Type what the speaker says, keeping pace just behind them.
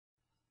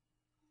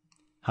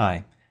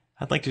Hi,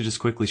 I'd like to just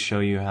quickly show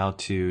you how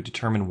to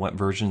determine what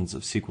versions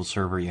of SQL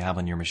Server you have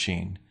on your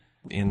machine.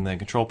 In the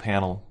control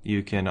panel,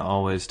 you can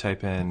always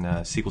type in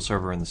SQL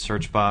Server in the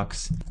search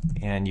box,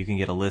 and you can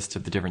get a list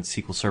of the different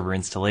SQL Server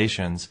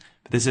installations,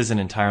 but this isn't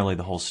entirely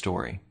the whole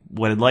story.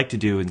 What I'd like to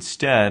do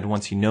instead,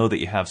 once you know that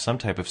you have some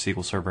type of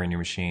SQL Server in your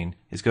machine,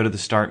 is go to the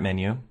Start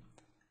menu,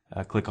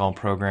 click All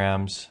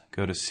Programs,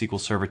 go to SQL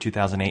Server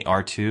 2008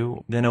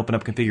 R2, then open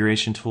up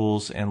Configuration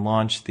Tools and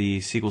launch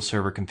the SQL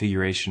Server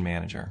Configuration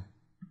Manager.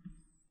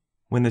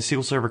 When the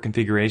SQL Server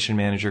Configuration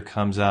Manager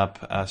comes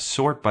up,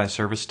 sort by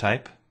service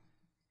type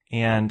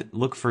and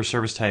look for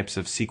service types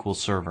of SQL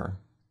Server.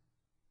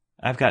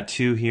 I've got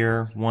two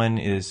here. One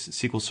is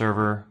SQL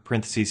Server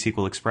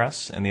 (SQL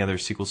Express) and the other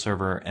SQL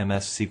Server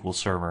MS SQL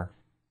Server.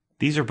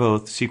 These are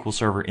both SQL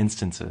Server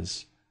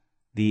instances.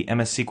 The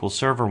MS SQL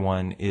Server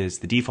one is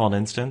the default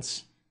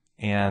instance,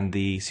 and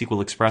the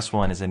SQL Express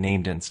one is a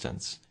named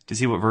instance. To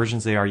see what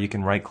versions they are, you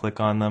can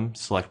right-click on them,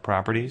 select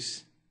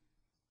Properties,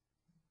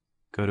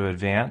 go to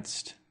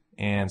Advanced,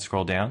 and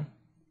scroll down.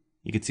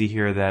 You can see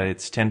here that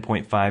it's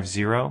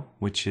 10.50,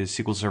 which is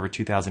SQL Server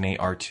 2008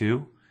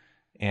 R2,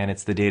 and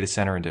it's the Data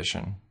Center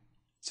Edition.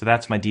 So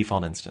that's my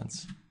default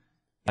instance.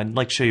 I'd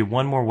like to show you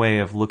one more way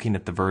of looking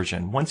at the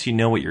version. Once you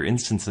know what your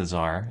instances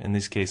are, in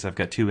this case I've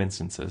got two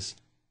instances,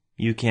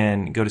 you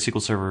can go to SQL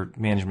Server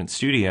Management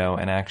Studio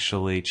and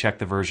actually check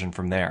the version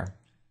from there.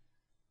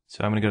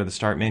 So I'm going to go to the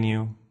Start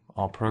menu,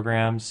 All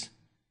Programs,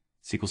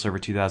 SQL Server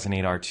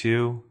 2008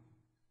 R2,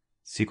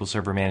 SQL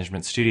Server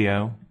Management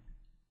Studio.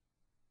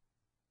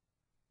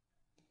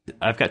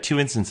 I've got two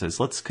instances.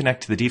 Let's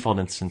connect to the default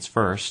instance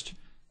first.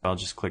 I'll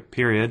just click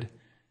period,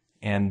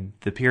 and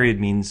the period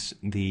means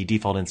the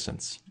default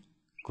instance.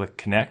 Click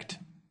Connect.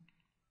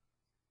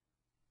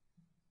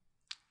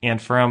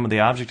 And from the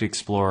Object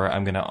Explorer,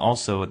 I'm going to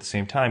also at the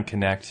same time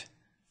connect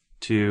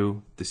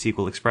to the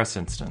SQL Express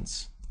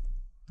instance.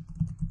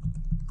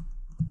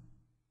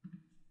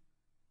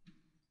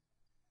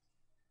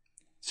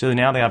 So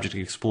now the Object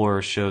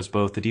Explorer shows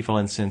both the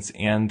default instance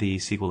and the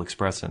SQL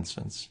Express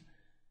instance.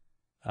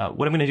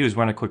 What I'm going to do is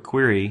run a quick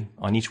query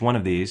on each one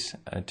of these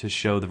to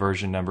show the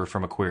version number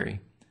from a query.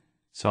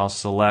 So I'll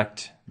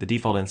select the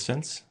default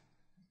instance,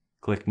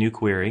 click New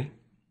Query,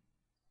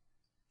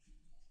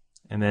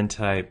 and then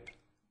type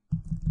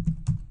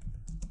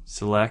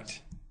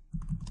select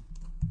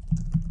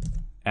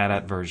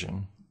add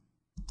version.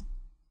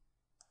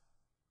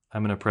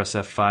 I'm going to press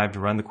F5 to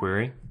run the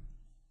query.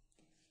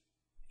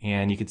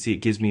 And you can see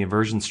it gives me a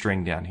version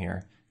string down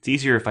here. It's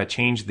easier if I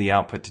change the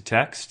output to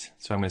text,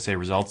 so I'm going to say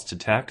results to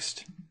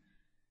text,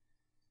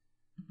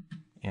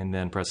 and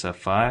then press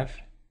F5.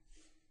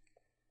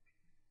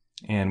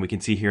 And we can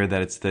see here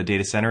that it's the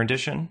Data Center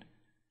Edition,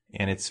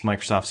 and it's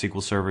Microsoft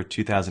SQL Server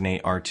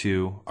 2008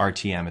 R2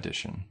 RTM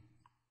Edition.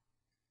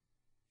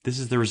 This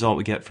is the result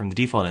we get from the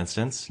default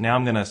instance. Now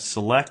I'm going to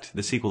select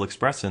the SQL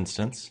Express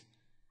instance,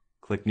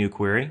 click New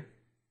Query,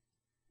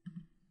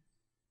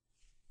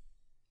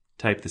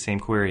 type the same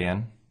query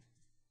in,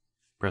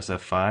 press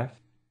F5,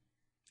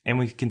 and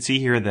we can see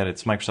here that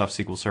it's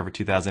Microsoft SQL Server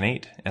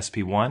 2008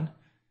 SP1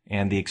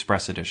 and the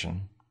Express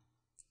Edition.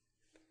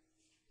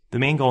 The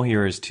main goal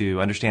here is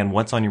to understand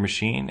what's on your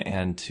machine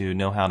and to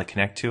know how to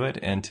connect to it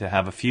and to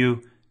have a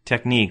few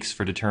techniques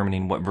for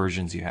determining what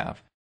versions you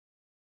have.